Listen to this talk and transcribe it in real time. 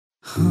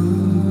මේ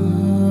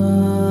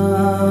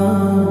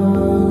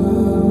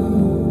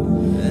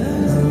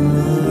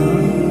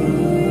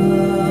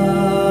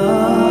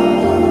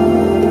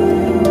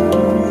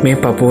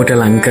පපුවට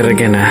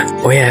ලංකරගෙන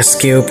ඔය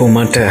ඇස්කියවපු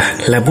මට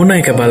ලැබුණ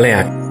එක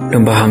බලයක්.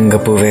 නුඹ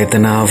හංගපු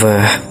වේදනාව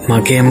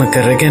මගේම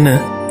කරගෙන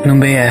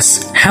නුඹේ ඇස්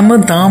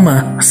හැමදාම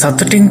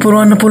සතුටින්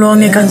පුරවන්න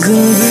පුළුවන් එකක්.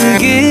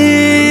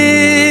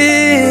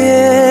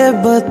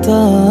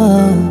 बता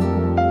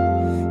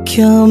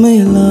क्या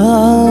मिला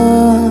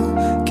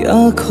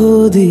क्या खो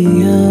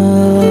दिया.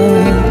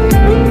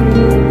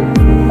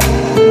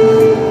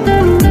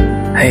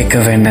 ඒක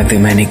වෙන්න ඇති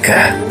මැනික.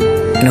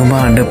 නුඹ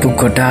අඬපු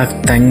ගොඩාක්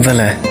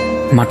තැන්වල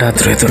මට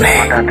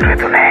අතුරුතුනේ.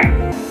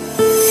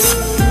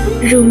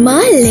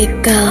 रुमाल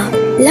लेका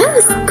लव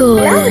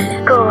स्कूल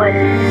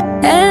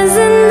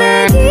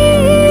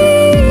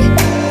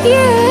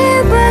ये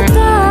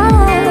बता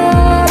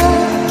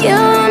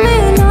क्या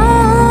मिला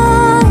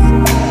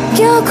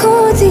क्या खो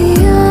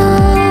दिया.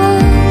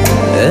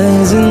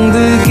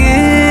 जिंदगी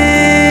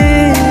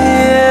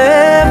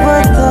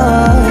बता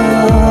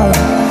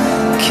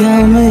क्या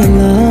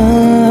मिला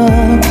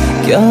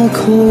क्या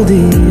खो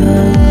दिया.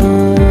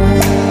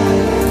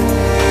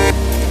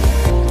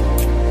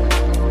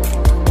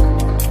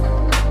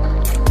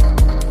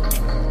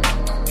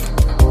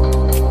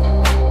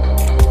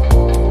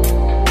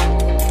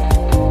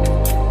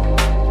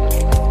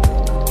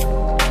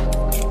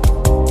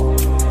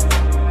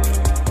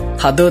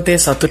 හදවතේ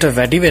සතුට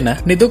වැඩි වෙන,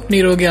 නිදුක්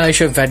නිරෝගී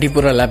ආයුෂ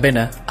වැඩිපුර ලැබෙන,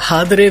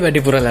 ආදරේ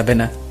වැඩිපුර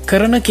ලැබෙන,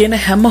 කරන කියන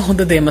හැම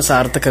හොඳ දේම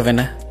සාර්ථක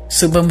වෙන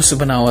සුබම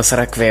සුබන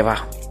අවසරක් වේවා.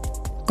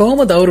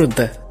 කොහොමද අවුරුද්ද?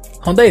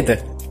 හොඳයිද?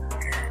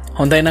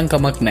 හොඳයි නම්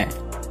කමක් නෑ.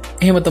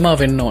 එහෙම තමයි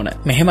වෙන්න ඕන.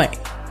 මෙහෙමයි.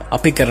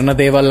 අපි කරන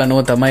දේවල්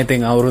අනුව තමයි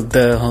ඉතින් අවුරුද්ද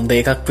හොඳ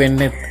එකක්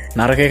වෙන්නේ,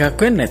 නරක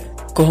එකක් වෙන්නේ.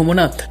 කොහොම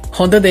වුණත්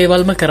හොඳ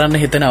දේවල්ම කරන්න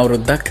හිතන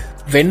අවුරුද්දක්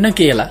වෙන්න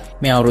කියලා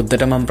මේ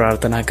අවුරුද්දට මම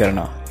ප්‍රාර්ථනා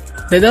කරනවා.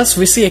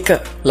 2021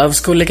 ලව්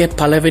ස්කූල් එකේ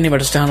පළවෙනි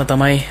වැඩසටහන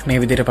තමයි මේ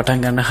විදිහට පටන්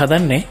ගන්න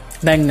හදන්නේ.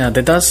 දැන්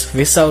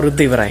 2020 අවුරුද්ද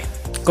ඉවරයි.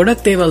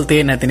 ගොඩක් දේවල්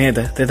තියෙන නැති නේද?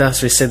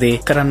 2020 දී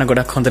කරන්න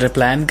ගොඩක් හොඳට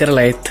ප්ලෑන්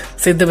කරලා ඒත්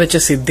සිද්ධ වෙච්ච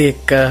සිද්ධි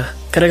එක්ක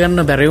කරගන්න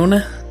බැරි වුණ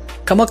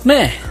කමක්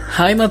නෑ.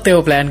 ආයිමත් ඒව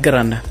ප්ලෑන්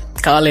කරන්න.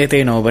 කාලය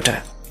තියෙන ඔබට.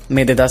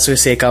 මේ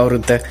 2021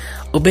 අවුරුද්ද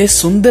ඔබේ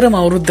සුන්දරම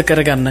අවුරුද්ද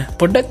කරගන්න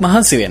පොඩ්ඩක්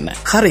මහන්සි වෙන්න.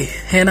 හරි.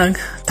 එහෙනම්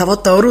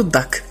තවත්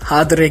අවුරුද්දක්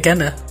ආදරය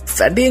ගැන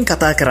වැඩියෙන්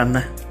කතා කරන්න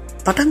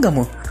පටන්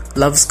ගමු.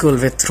 Love School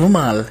with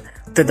Rumal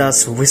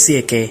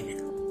 2021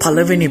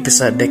 පළවෙනි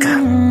එපිසෝඩ් එක.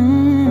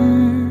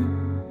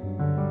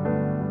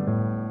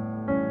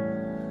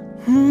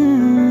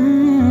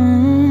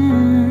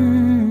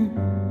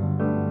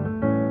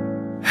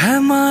 है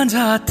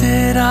मांझा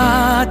तेरा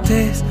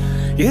तेज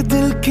ये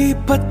दिल की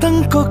पतंग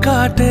को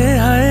काटे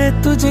हाय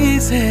तुझी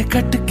से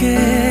कटके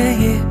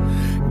ये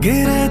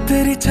गिरे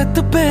तेरी छत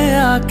पे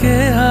आके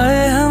हाय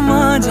है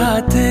मांझा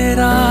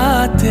तेरा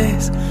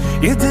तेज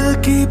ये दिल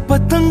की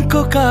पतंग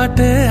को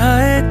काटे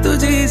हाय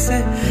तुझी से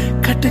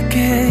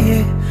कटके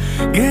ये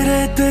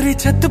गिरे तेरी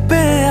छत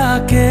पे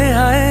आके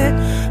हाय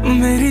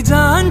मेरी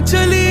जान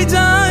चली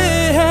जाए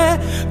है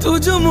तू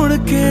जो मुड़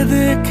के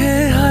देखे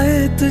हाय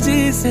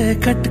तुझी से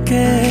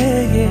कटके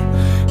ये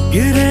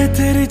गिरे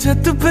तेरी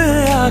छत पे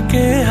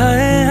आके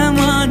हाय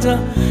मांझा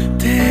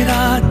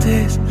तेरा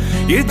तेज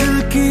ये दिल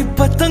की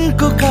पतंग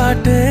को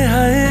काटे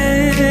हाय.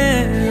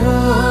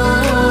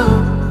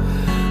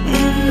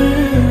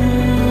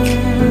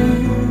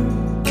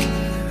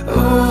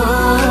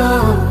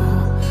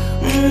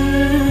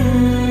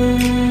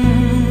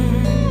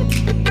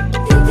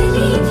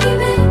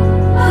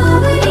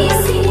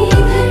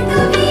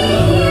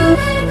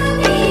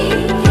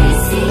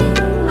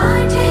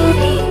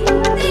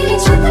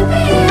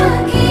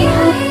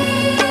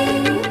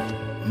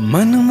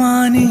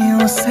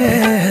 मनमानियों से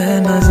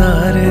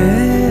नजारे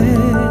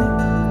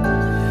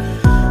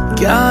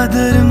क्या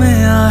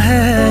दरमिया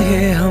है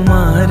ये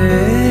हमारे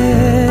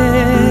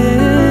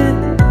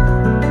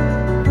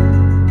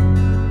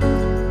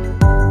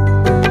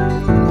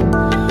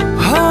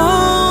हो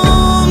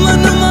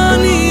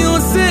मनमानियों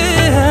से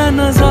है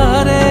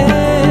नजारे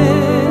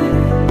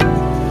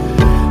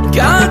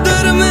क्या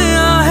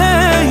दरमिया है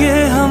ये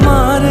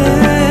हमारे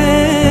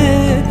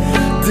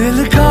दिल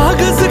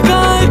कागज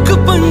का एक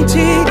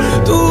पंछी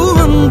तू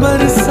अंबर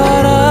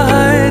सारा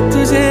है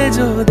तुझे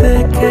जो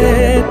देखे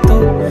तो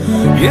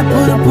ये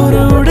पुर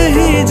उड़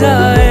ही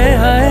जाए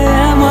हाय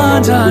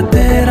मांझा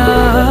तेरा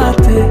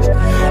तेज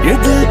ये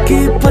दिल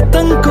की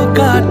पतंग को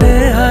काटे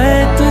हाय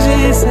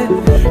तुझे से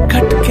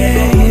खटके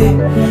ये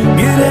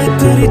गिरे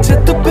तेरी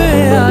छत पे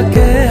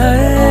आके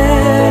हाय.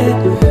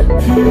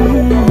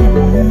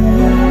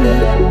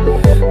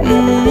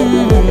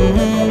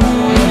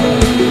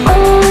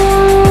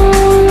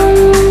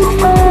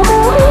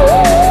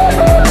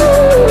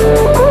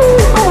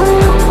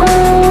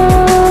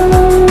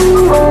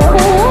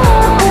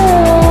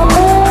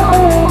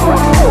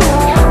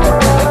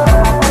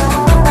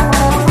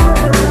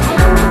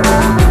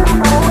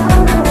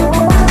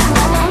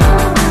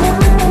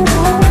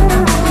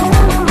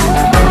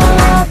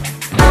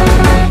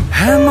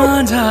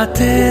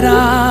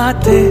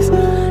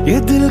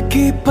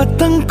 की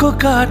पतंग को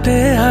काटे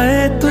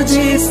हाय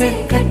तुझी से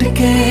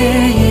कटके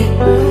ये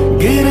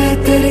गिरे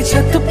तेरी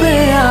छत पे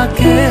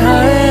आके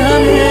हाय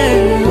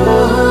हमें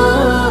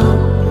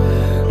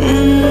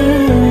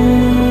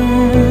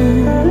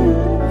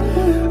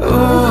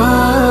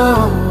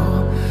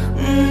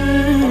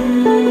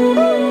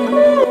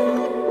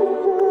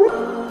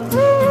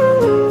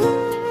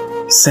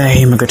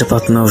සෑහීමකට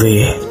පත්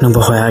නොවේ නුඹ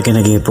හොයාගෙන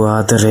ගියපු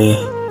ආදරේ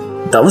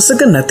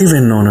දවසක නැති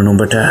වෙන්න ඕන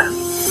නුඹට.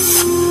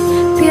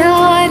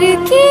 प्यार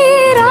की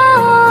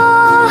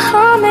राह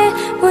में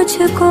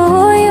मुझको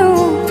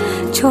यूं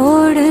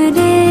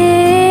छोड़ने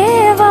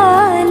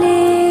वाले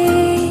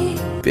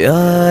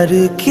प्यार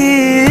की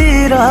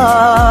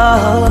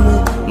राह में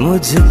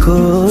मुझको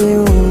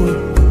यूं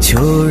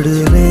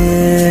छोड़ने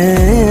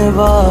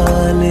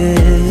वाले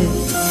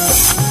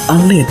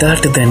අන්න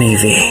එදාට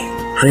දැනේවේ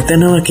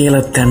රිතනව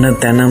කියලා තැන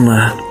තැනම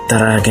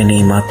තරා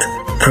ගැනීමත්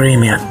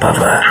ප්‍රේමයක්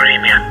බව.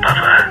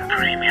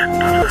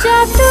 जा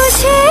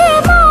तुझे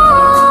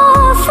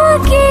माफ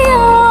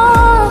किया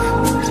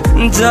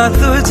जा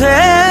तुझे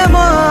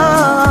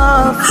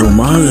माफ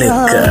रुमाल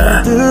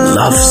එක්ක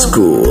love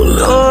school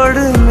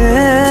छोड़ने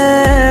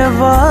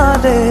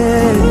वाले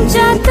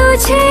जा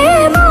तुझे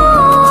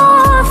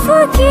माफ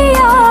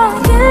किया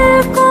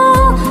दिल को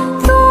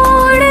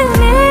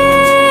तोड़ने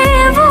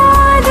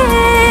वाले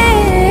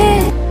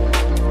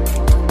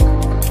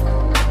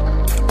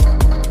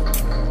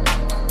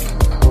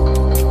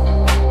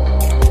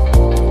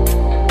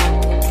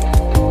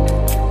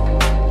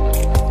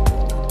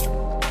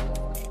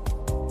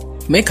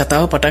මේ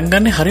කතාව පටන්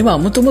ගන්න හරිම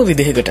අමුතුම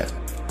විදිහකට.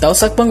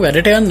 දවසක් මං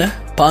වැඩට යන්න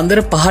පාන්දර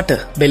 5ට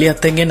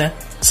බෙලියත්තෙන් ගෙන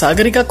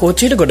සාගරිකා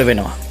කෝච්චියට ගොඩ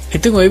වෙනවා.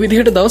 ඉතින් ওই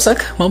විදිහට දවසක්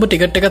මම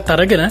ටිකට් එකක්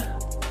අරගෙන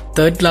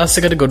 3rd ක්ලාස්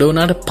එකට ගොඩ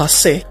වුණාට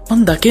පස්සේ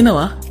මං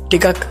දකිනවා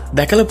ටිකක්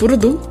දැකලා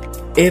පුරුදු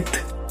ඒත්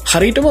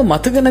හරියටම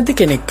මතක නැති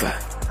කෙනෙක්ව.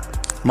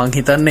 මං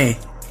හිතන්නේ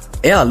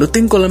එයා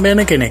අලුතින් කොළඹ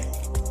යන කෙනෙක්.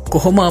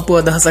 කොහොම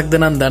ආපු අදහසක්ද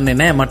නම් දන්නේ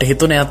නැහැ. මට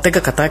හිතුනේ එයාත්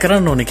එක්ක කතා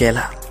කරන්න ඕනේ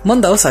කියලා. මං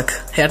දවසක්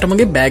එයාට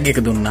මගේ බෑග්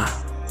එක දුන්නා.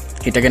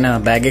 හිටගෙන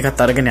බෑග්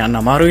එකත් අරගෙන යන්න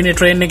අමාරුයිනේ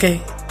ට්‍රේන් එකේ.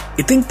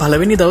 ඉතින්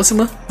පළවෙනි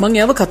දවසම මං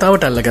එයාව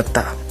කතාවට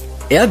අල්ලගත්තා.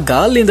 එයා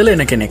ගාල්ල ඉඳලා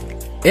එන කෙනෙක්.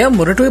 එයා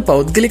මොරටුවේ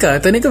පෞද්ගලික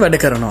ආයතනයක වැඩ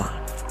කරනවා.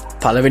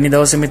 පළවෙනි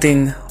දවසෙම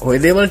ඉතින් ওই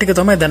දේවල් ටික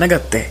තමයි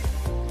දැනගත්තේ.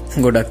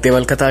 ගොඩක්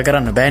දේවල් කතා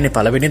කරන්න බෑනේ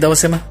පළවෙනි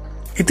දවසේම.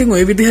 ඉතින්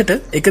ওই විදිහට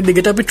එක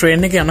දිගට අපි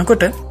ට්‍රේන් එකේ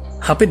යනකොට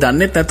අපි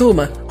දන්නේත්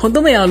නැතුවම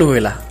හොඳම යාළුවෝ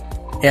වෙලා.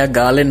 එයා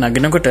ගාලෙන්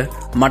නගිනකොට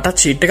මටත්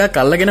ෂීට් එකක්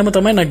අල්ලගෙනම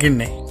තමයි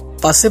නගින්නේ.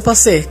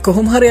 පස්සේ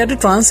කොහොම හරි යට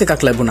ට්‍රාන්ස්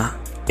එකක් ලැබුණා.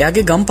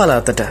 එයාගේ ගම්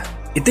පළාතට.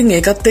 ඉතින්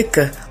ඒකත් එක්ක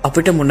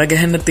අපිට මුණ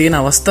ගැහෙන්න තියෙන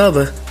අවස්ථාව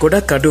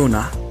ගොඩක් අඩු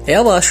වුණා.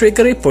 එයා ආශ්‍රය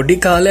කරේ පොඩි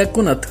කාලයක්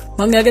වුණත්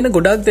මං එයාගෙන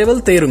ගොඩක් දේවල්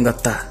තේරුම්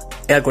ගත්තා.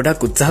 එයා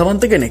ගොඩක්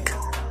උත්සාහවන්ත කෙනෙක්.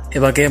 ඒ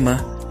වගේම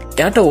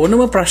එයාට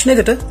ඕනම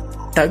ප්‍රශ්නයකට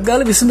ටක්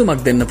ගාලා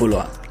විසඳුමක් දෙන්න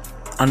පුළුවන්.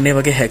 අන්න ඒ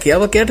වගේ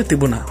හැකියාවක් එයාට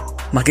තිබුණා.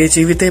 මගේ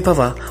ජීවිතේ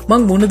පවා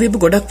මං මුණ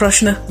දීපු ගොඩක්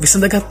ප්‍රශ්න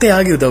විසඳගත්තේ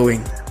එයාගේ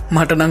උදව්වෙන්.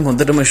 මට නම්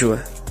හොඳටම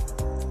ෂුවර්.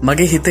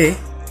 මගේ හිතේ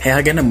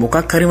එයා ගැන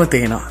මොකක් හරිම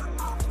තේනවා.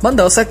 මං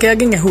දවසක්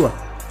එයාගෙන් ඇහුවා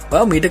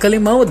ඔයා මීට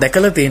කලින් මාව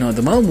දැකලා තියෙනවද?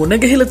 මාව මුණ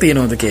ගැහිලා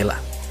තියෙනවද කියලා.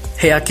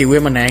 එයා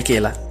කිව්වෙම නෑ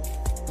කියලා.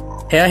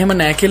 එයා එහෙම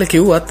නෑ කියලා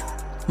කිව්වත්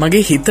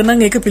මගේ හිත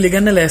නම් ඒක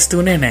පිළිගන්න ලෑස්ති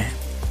වුණේ නෑ.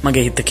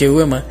 මගේ හිත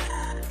කිව්වෙම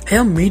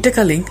එයා මීට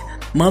කලින්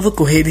මාව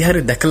කොහෙදී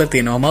හරි දැකලා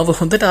තියෙනවා. මාව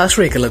හොඳට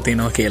ආශ්‍රය කරලා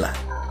තියෙනවා කියලා.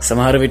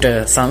 සමහර විට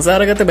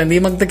සංසාරගත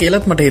බැඳීමක්ද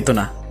කියලාත් මට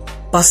හිතුණා.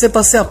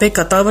 පස්සේ අපේ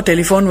කතාව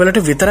ටෙලිෆෝන්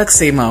වලට විතරක්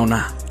සීමා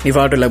වුණා.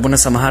 නිවාඩු ලැබුණ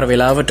සමහර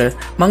වෙලාවට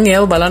මං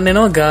එයාව බලන්න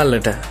එනවා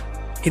ගාල්ලට.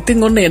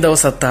 ඉතින් ඔන්න ඒ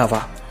දවසත්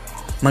ආවා.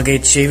 මගේ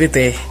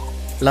ජීවිතේ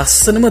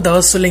ලස්සනම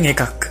දවස් වලින්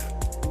එකක්.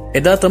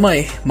 එදා තමයි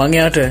මං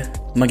එයාට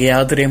මගේ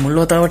ආදරේ මුල්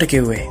වතාවට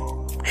කිව්වේ.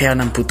 එයා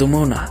නම් පුදුම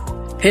වුණා.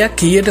 එයා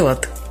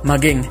කීයටවත්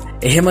මගෙන්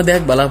එහෙම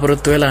දෙයක්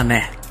බලාපොරොත්තු වෙලා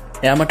නැහැ.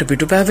 එයා මට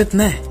පිටුපෑවෙත්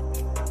නැහැ.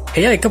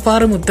 එයා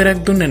එකපාරම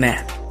උත්තරයක් දුන්නේ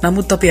නැහැ.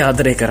 නමුත් අපි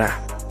ආදරේ කරා.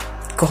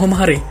 කොහොම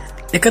හරි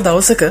එක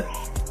දවසක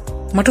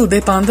මට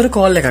උදේ පාන්දර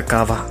කෝල් එකක්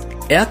ආවා.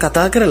 එයා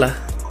කතා කරලා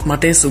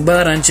මට ඒ සුබ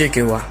ආරංචිය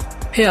කිව්වා.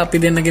 එයා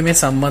අපි දෙන්නගේ මේ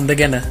සම්බන්ධ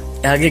ගැන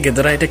එයාගේ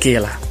ගෙදරයිට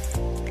කියලා.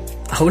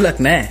 අවුලක්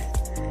නෑ.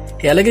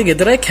 එයාලගේ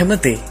ගෙදරයි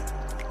කැමති.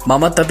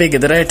 මමත් අපේ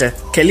ගෙදරයිට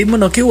කෙලින්ම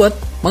නොකිව්වත්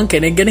මං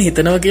කෙනෙක් ගැන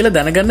හිතනවා කියලා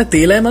දැනගන්න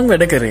තීලයි මං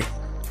වැඩ කරේ.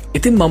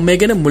 ඉතින් මම මේ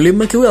ගැන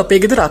මුලින්ම කිව්වේ අපේ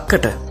ගෙදර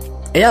අක්කට.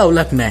 එයා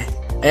අවුලක් නෑ.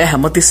 එයා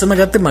හැමතිස්සම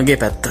ගත්තේ මගේ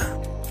පැත්ත.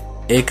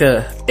 ඒක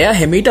එයා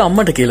හෙමීට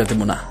අම්මට කියලා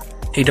තිබුණා.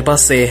 ඊට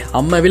පස්සේ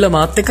අම්මා ඇවිල්ලා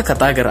මාත් එක්ක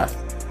කතා කරා.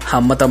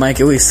 අම්මා තමයි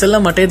කිව්වේ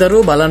ඉස්සෙල්ලා මට ඒ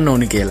දරුවෝ බලන්න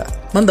ඕනි කියලා.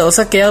 මං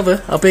දවසක් එයාව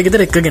අපේ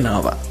ගෙදර එක්කගෙන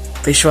ආවා.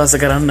 විශ්වාස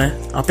කරන්න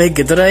අපේ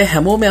ගෙදර අය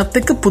හැමෝම එයත්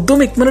එක්ක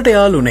පුදුම ඉක්මනට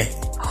යාළුනේ.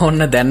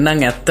 ඔන්න දැන්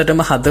නම්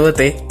ඇත්තටම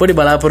හදවතේ පොඩි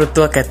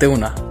බලාපොරොත්තුවක් ඇති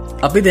වුණා.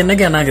 අපි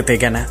දෙන්නගේ අනාගතය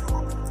ගැන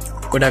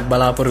ගොඩක්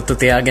බලාපොරොත්තු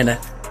තියාගෙන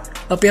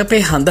අපි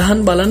අපේ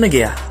හඳහන් බලන්න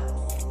ගියා.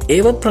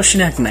 ඒවත්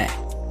ප්‍රශ්නයක් නෑ.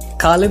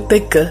 කාලෙත්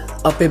එක්ක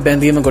අපේ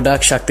බැඳීම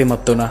ගොඩාක්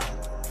ශක්තිමත් වුණා.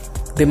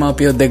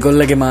 දෙමාපියෝ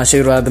දෙගොල්ලගේ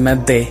ආශිර්වාද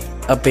මැද්දේ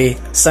අපේ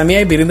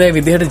සමියයි බිරිඳයි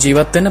විදිහට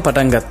ජීවත් වෙන්න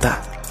පටන් ගත්තා.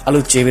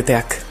 අලුත්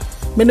ජීවිතයක්.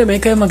 මෙන්න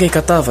මේකයි මගේ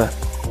කතාව.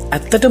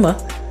 ඇත්තටම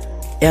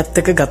එයත්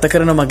එක්ක ගත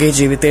කරන මගේ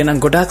ජීවිතේ නම්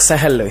ගොඩාක්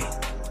සැහැල්ලුයි.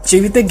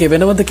 ජීවිතේ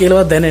ගෙවෙනවද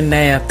කියලාවත් දැනෙන්නේ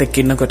නැහැ එයත් එක්ක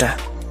ඉන්නකොට.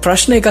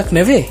 ප්‍රශ්න එකක්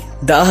නෙවේ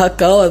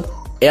 1000ක් ආවත්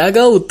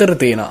එයාගා උත්තර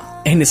තියෙනවා.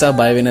 ඒ නිසා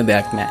බය වෙන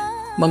දෙයක් නෑ.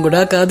 මං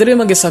ගොඩාක් ආදරේ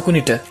මගේ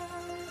සකුනිට.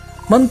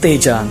 මං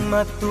තේජාන්.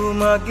 මතු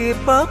මගේ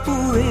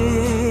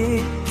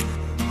පපුවේ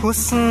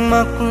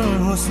හුස්මක්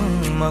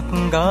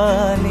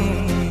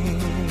ගානේ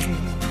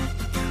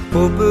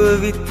ඔබ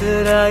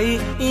විතරයි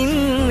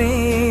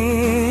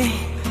ඉන්නේ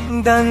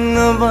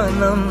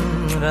දන්නවනම්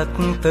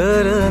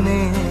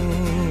රත්තරනේ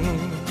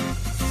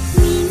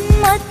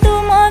මතු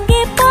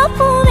මගේ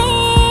පපුවේ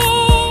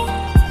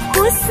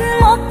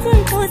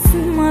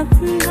හුස්මක්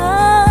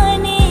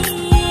ගානේ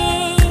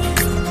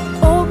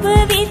ඔබ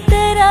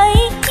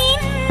විතරයි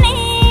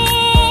ඉන්නේ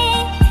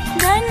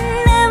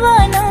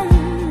දන්නවනම්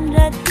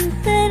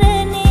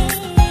රත්තරනේ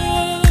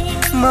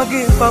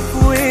මගේ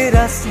පපුවේ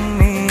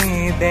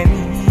රස්නේ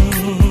දැනී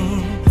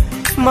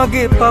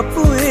මගේ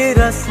පපුවේ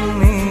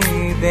රස්නේ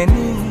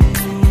දැනී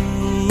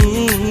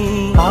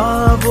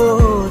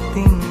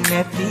ආවෝතින්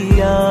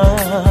නැතියයි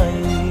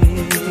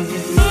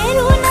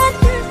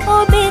මෙරුණත්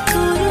ඔබේ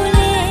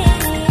තුරුලේ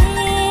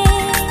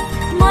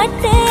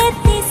මට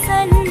ඇති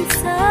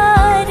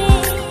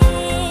සංසාරේ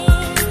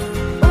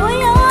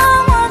ඔයා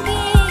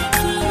මගේ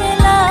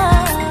කියලා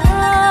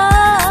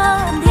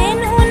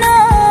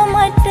දෙනුණා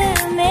මට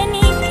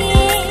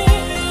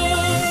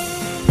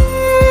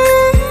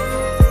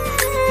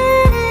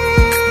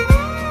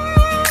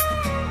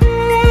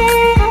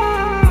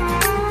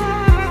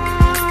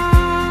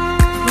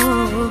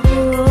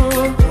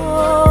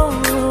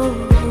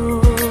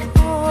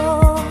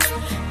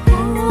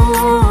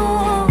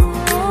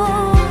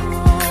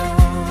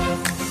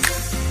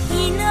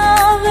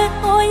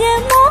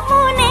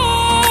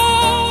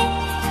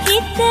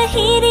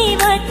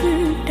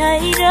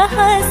හිරිවට්ටයි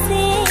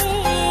රහසේ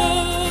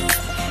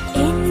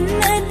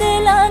එන්නද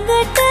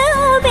ළඟට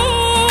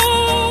ඔබේ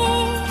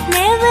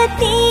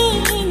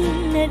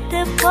නැවතින්නට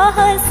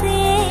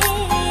පහසේ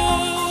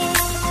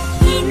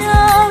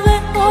හිනාව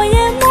ඔය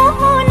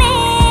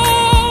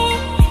මොහොනේ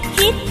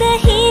හිත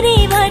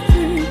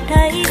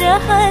හිරිවට්ටයි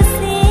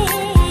රහසේ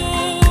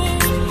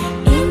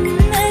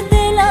එන්නද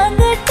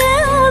ළඟට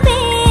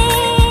ඔබේ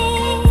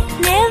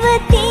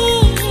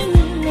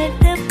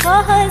නැවතින්නට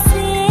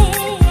පහසේ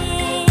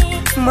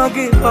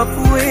මගේ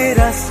පපුවේ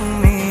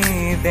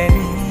රස්නේ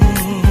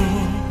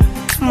දැනී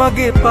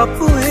මගේ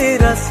පපුවේ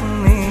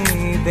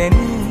රස්නේ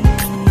දැනී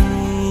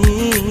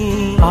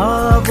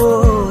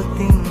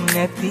ආවෝතින්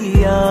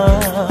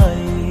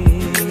නැතියයි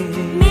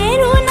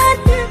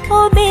මෙරුණත්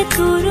ඔබේ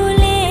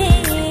තුරුලේ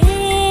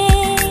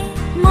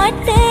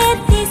මට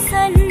ඇති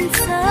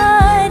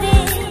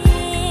සංසාරේ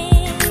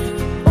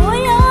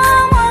ඔයා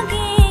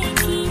මගේ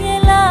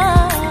කියලා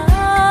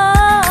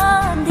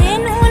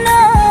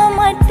දෙනුණා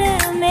මට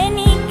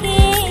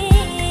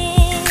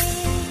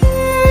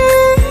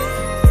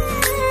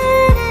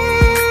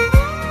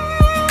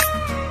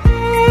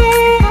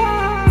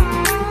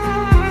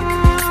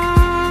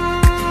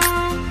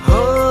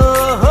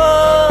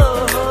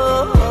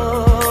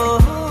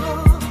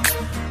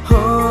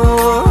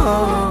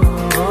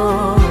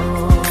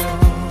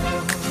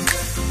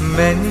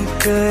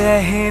මැනික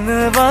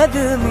ඇහෙනවද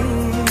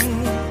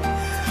මේ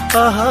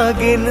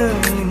අහගෙන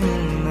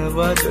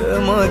ඉන්නවද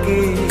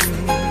මගේ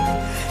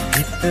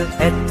හිත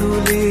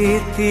ඇතුලේ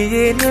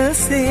තියෙන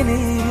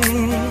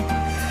සෙනේ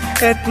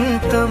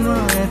ඇත්තම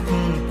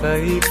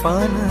ඇත්තයි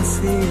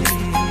පනසේ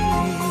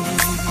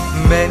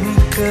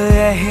මැනික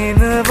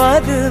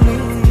ඇහෙනවද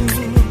මේ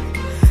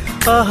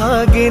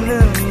අහගෙන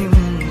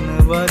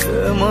ඉන්නවද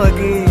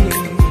මගේ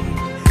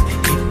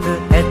හිත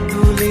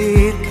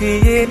ඇතුලේ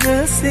තියෙන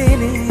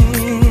සෙනේ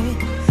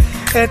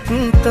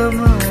ඇත්තම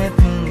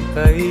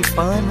ඇත්තයි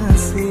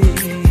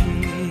පනසේ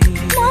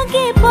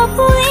මගේ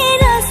පපුවේ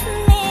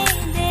රස්නේ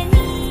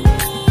දැනී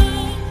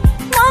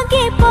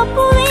මගේ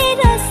පපුවේ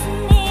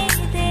රස්නේ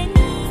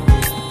දැනී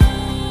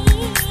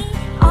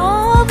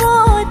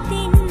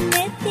ආවෝතින්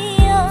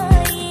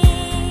නැතියයි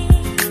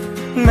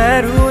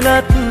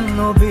මැරුණත්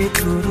නොබේ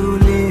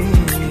තුරුලේ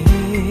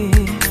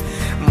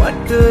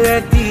මට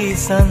ඇති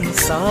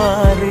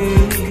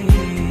සංසාරේ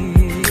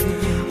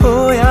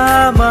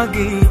ඔයා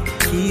මගේ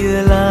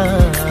කියලා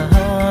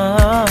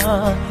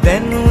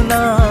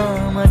දැනුණා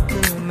මට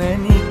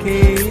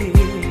මැනිකේ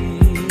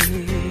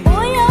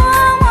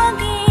ඔයා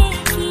මගේ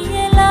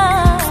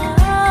කියලා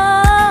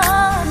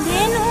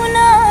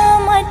දෙනුණා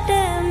මට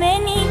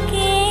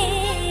මැනිකේ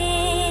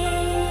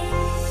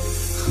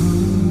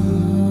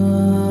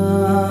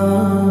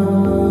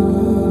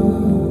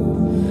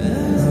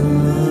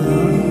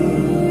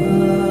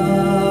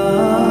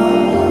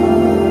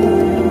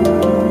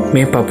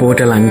මේ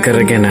පපුවට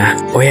ලංකරගෙන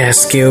ඔය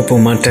ඇස්කියවපු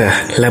මට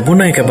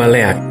ලැබුණ එක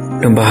බලයක්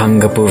නුඹ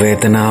හංගපු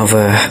වේදනාව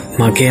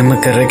මගේම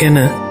කරගෙන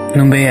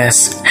නුඹේ ඇස්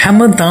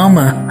හැමදාම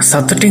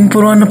සතුටින්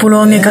පුරවන්න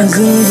පුළුවන් එකක්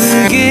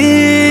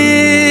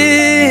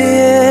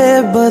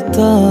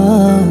बता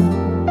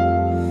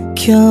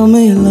क्या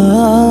मिला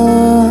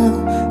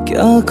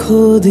क्या खो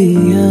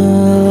दिया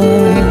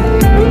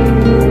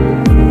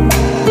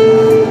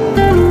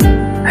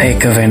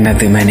ඒක වෙන්න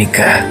ඇති මැනික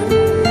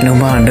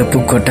නුඹ අඬපු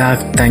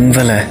කොටක්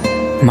තැන්වල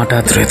මට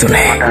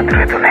අතරතුනේ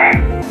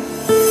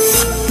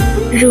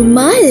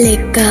रुमाल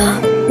लेका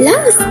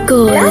लव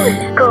स्कूल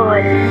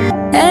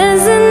ऐ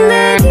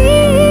जिंदगी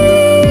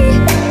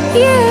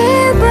ये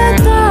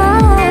बता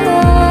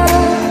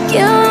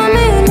क्या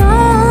मिला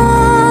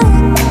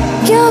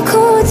क्या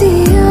खो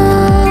दिया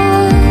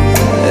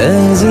ऐ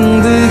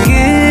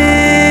जिंदगी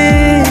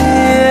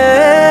ये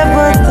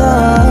बता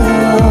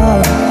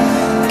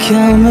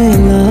क्या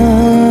मिला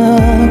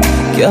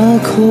क्या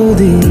खो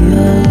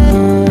दिया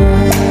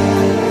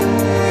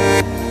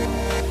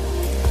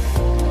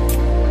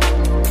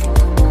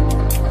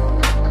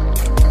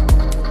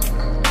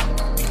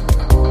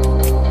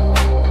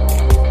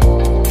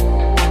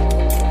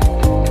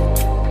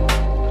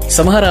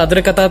සමහර ආදර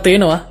කතා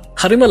තේනවා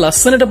හරිම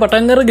ලස්සනට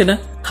පටන් අරගෙන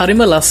හරිම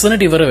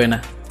ලස්සනට ඉවර වෙන.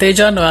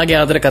 තේජාන් ඔයාගේ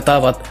ආදර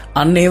කතාවත්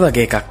අන්න ඒ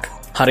වගේ එකක්.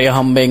 හරිය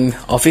හම්බෙන්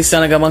ඔෆිස්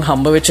යන ගමන්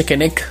හම්බ වෙච්ච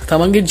කෙනෙක්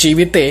තමන්ගේ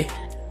ජීවිතේ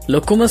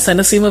ලොකුම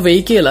සැනසීම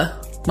වෙයි කියලා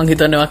මං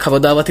හිතන්නේ ඔයා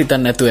කවදාවත්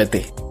හිතන්නේ නැතුව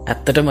ඇති.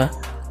 ඇත්තටම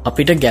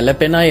අපිට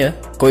ගැළපෙන අය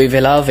කොයි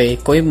වෙලාවෙ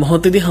කොයි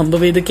මොහොතේදී හම්බ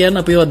වෙයිද කියන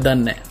අපිවත්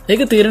දන්නේ නැහැ.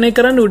 ඒක තීරණය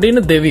කරන්න උඩින්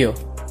දෙවියෝ.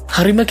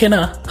 හරිම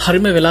කෙනා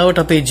හරිම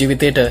වෙලාවට අපේ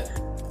ජීවිතේට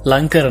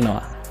ලං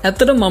කරනවා.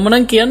 ඇත්තටම මම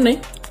නම් කියන්නේ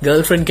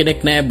ගර්ල්ෆ්‍රෙන්ඩ් කෙනෙක්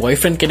නෑ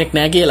බොයිෆ්‍රෙන්ඩ් කෙනෙක්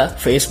නෑ කියලා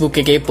Facebook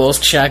එකේ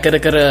පෝස්ට් ෂෙයා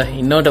කර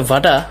ඉන්නවට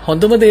වඩා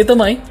හොඳම දේ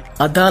තමයි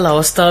අදාළ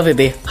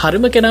අවස්ථාවේදී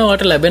හරිම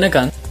කෙනාට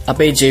ලැබෙනකන්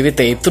අපේ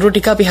ජීවිතේ ඉතුරු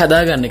ටික අපි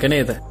හදාගන්න එක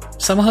නේද?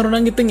 සමහරු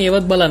නම් ඉතින්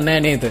ඒවත් බලන්නේ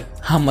නෑ නේද?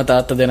 අම්මා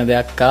තාත්තා දෙන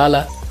දෙයක්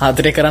කාලා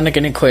ආදරේ කරන්න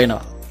කෙනෙක්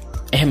හොයනවා.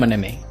 එහෙම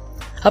නෙමෙයි.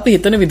 අපි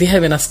හිතන විදිහ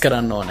වෙනස්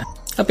කරන්න ඕන.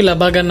 අපි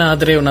ලබා ගන්න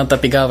ආදරේ උනත්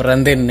අපි ගාව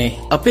රැඳෙන්නේ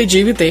අපේ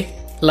ජීවිතේ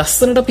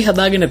ලස්සනට අපි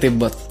හදාගෙන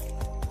තිබ්බොත්.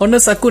 ඔන්න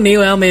සකුනේ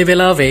ඔයා මේ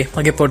වෙලාවේ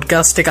මගේ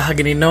පොඩ්කාස්ට් එක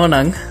අහගෙන ඉන්නවා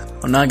නම්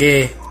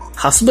ඔනාගේ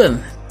හස්බන්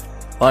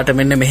වාට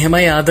මෙන්න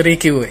මෙහෙමයි ආදරේ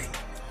කිව්වේ.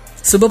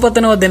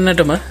 සුබපතනවා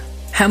දෙන්නටම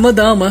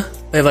හැමදාම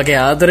ඔය වගේ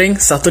ආදරෙන්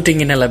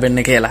සතුටින් ඉන්න ලැබෙන්න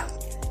කියලා.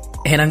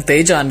 එහෙනම්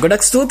තේජාන්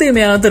ගොඩක් ස්තුතියි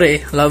මේ ආදරේ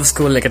ලව්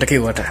ස්කූල් එකට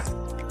කිව්වට.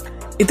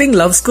 ඉතින්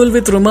ලව් ස්කූල්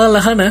විත් රුමාල්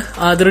අහන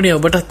ආදරණීය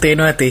ඔබටත්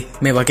තේනවා ඇති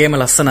මේ වගේම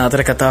ලස්සන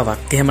ආදර කතාවක්.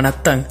 එහෙම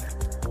නැත්තම්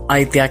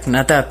අයිතියක්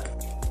නැතත්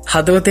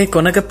හදවතේ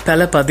කොනක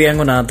පැල පදියන්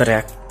වුණ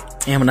ආදරයක්.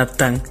 එහෙම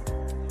නැත්තම්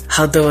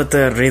හදවත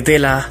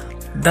රිදෙලා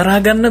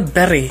දරාගන්න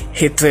බැරි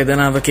හිත්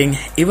වේදනාවකින්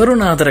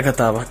ඉවරුණ ආදර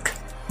කතාවක්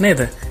නේද?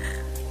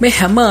 මේ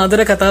හැම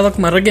ආදර කතාවක්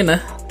මරගෙන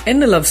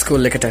එන්න ලව්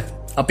ස්කූල් එකට.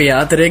 අපි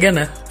ආදරය ගැන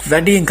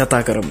වැඩියෙන්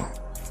කතා කරමු.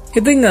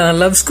 ඉතින්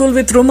ලව් ස්කූල්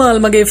විත් රුමාල්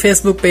මගේ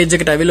Facebook page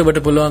එකට ඇවිල්ලා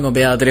ඔබට පුළුවන්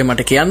ඔබේ ආදරේ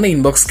මට කියන්න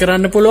inbox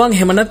කරන්න පුළුවන්.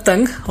 එහෙම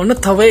නැත්නම් ඔන්න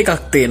තව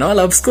එකක් තියෙනවා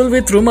ලව් ස්කූල්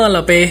විත් රුමාල්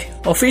අපේ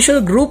official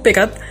group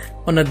එකත්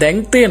ඔන්න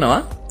දැන්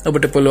තියෙනවා.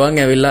 ඔබට පුළුවන්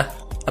ඇවිල්ලා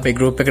අපේ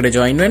group එකට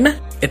join වෙන්න.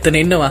 එතන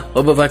ඉන්නවා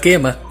ඔබ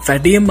වගේම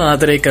වැඩියෙන්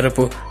ආදරය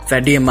කරපු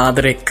වැඩියෙන්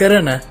ආදරය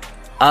කරන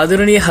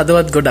ආදරණීය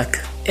හදවත් ගොඩක්.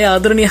 ඒ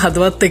ආදරණීය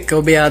හදවත් එක්ක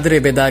ඔබේ ආදරය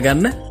බෙදා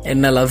ගන්න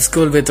එන්න ලව්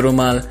ස්කූල් විත්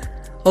රුමාල්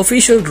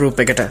official group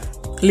එකට.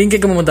 ලින්ක්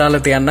එක මම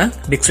දාලා තියන්න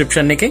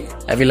description එකේ.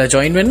 ඇවිල්ලා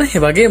join වෙන්න. ඒ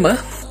වගේම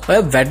ඔය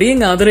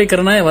වැඩියෙන් ආදරය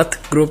කරන අයවත්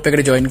group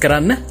එකට join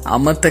කරන්න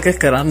අමතක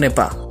කරන්න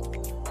එපා.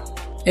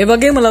 ඒ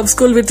වගේම ලව්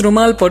ස්කූල් විත්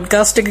රුමාල්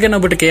podcast එක ගැන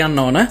ඔබට කියන්න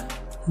ඕන.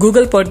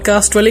 Google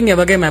podcast වලින් ඒ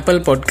වගේම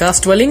Apple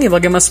podcast වලින් ඒ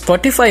වගේම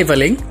Spotify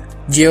වලින්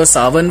Jio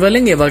Saavn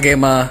වලින් ඒ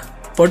වගේම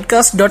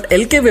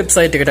podcast.lk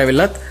website එකට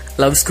ඇවිල්ලත්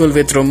Love School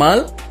with Rumal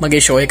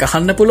මගේ show එක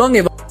අහන්න පුළුවන්.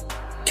 ඒ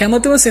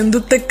කැමතිව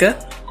සින්දුත් එක්ක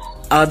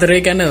ආදරය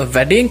ගැන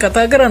වැඩියෙන්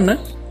කතා කරන්න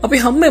අපි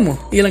හම්බෙමු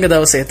ඊළඟ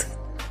දවසේත්.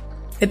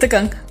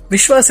 එතකන්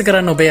විශ්වාස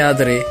කරන්න ඔබේ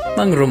ආදරේ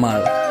මං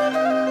රුමාල්.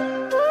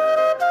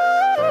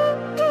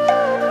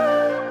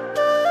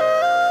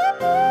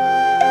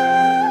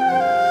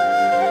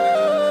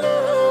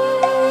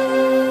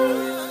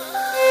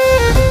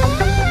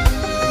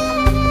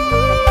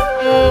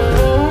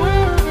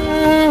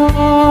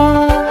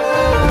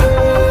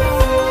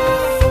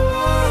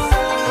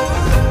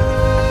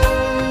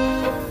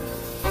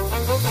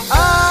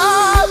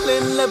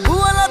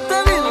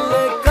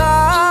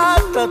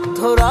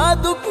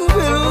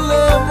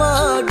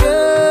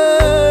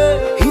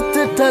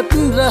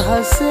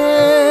 रहसे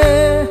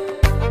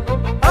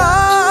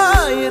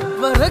आयत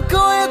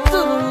वरको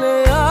यतुले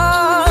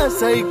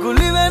आसै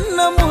गुलिवेन्न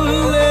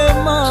मुल्ले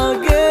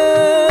मागे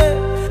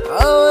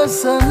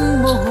අවසන්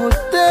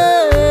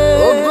මොහොතේ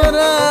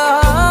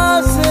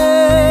ඔබරාසේ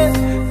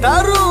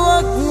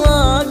දරුවක්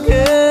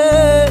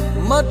වාගේ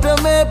මට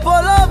මේ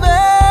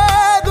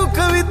පොළවේ දුක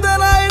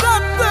විතරයි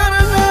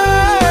රත්තරනේ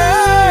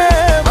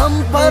මම්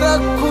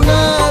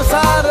පරක්කුණා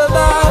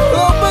සාරදා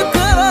ඔබ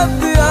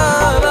කරද්දී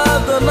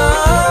ආරාධනා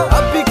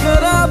අපි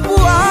කරපු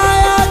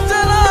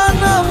ආයාචනා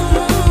නම්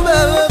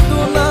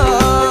වැරදුනා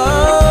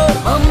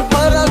මම්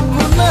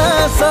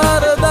පරක්කුණා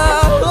සාරදා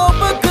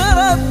ඔබ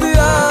කරද්දී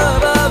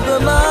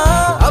ආරාධනා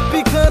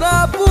අපි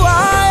කරපු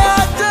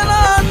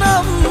ආයාචනා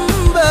නම්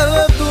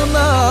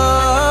වැරදුනා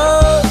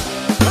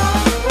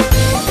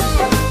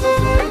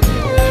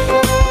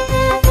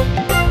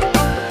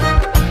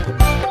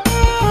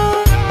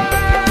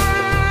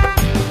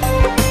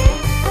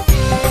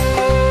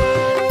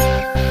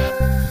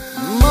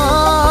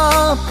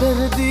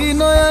පෙරදී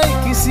නොයයි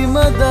කිසිම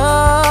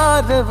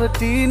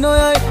දාරවටි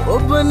නොයයි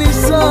ඔබ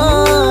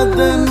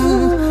නිසාදන්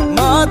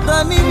මා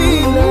මාතනි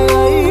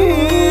වීලයි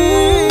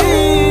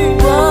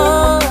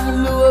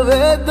වාලුව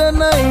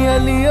වේදනයි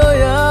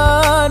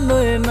අලියොයා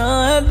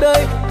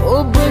නොයනාඩයි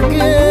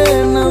ඔබගේ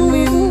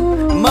නමින්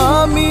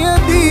මාමිය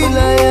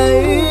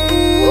දීලයයි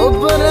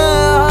ඔබර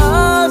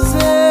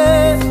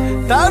ආසේ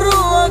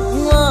තරුවක්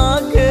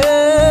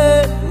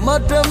වාගේ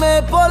මට මේ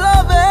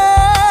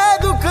පොළවේ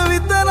දුක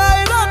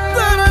විතරයි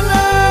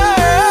රත්තරනේ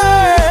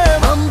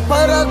මම්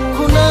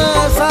පරක්කුණ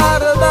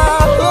සාරදා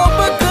ඔබ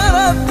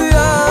කරත්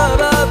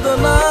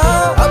ආරාධනා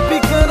අපි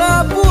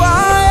කරපු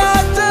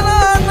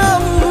ආයාචනා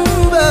නම්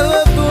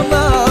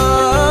වැළඳුනා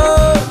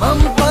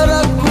මම්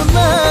පරක්කුණ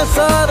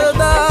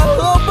සාරදා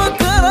ඔබ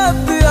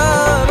කරත්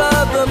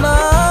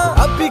ආරාධනා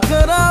අපි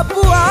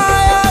කරපු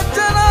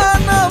ආයාචනා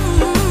නම්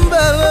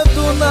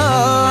වැළඳුනා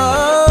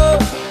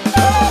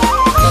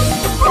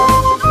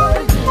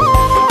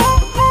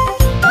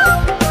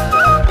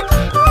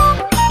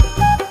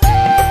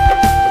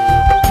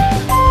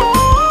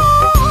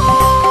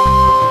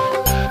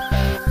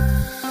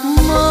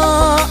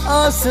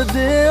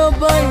ආසදේ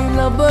ඔබයි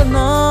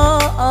ලබනා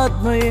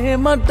ආත්මයේ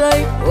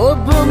මටයි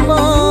ඔබ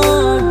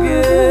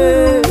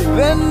මාගේ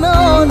වෙන්න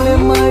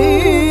ඕනෙමයි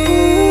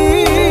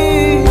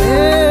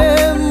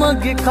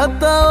මගේ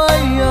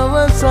කතාවයි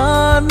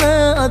අවසාන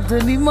අද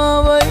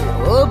නිමාවයි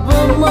ඔබ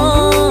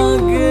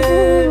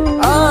මාගේ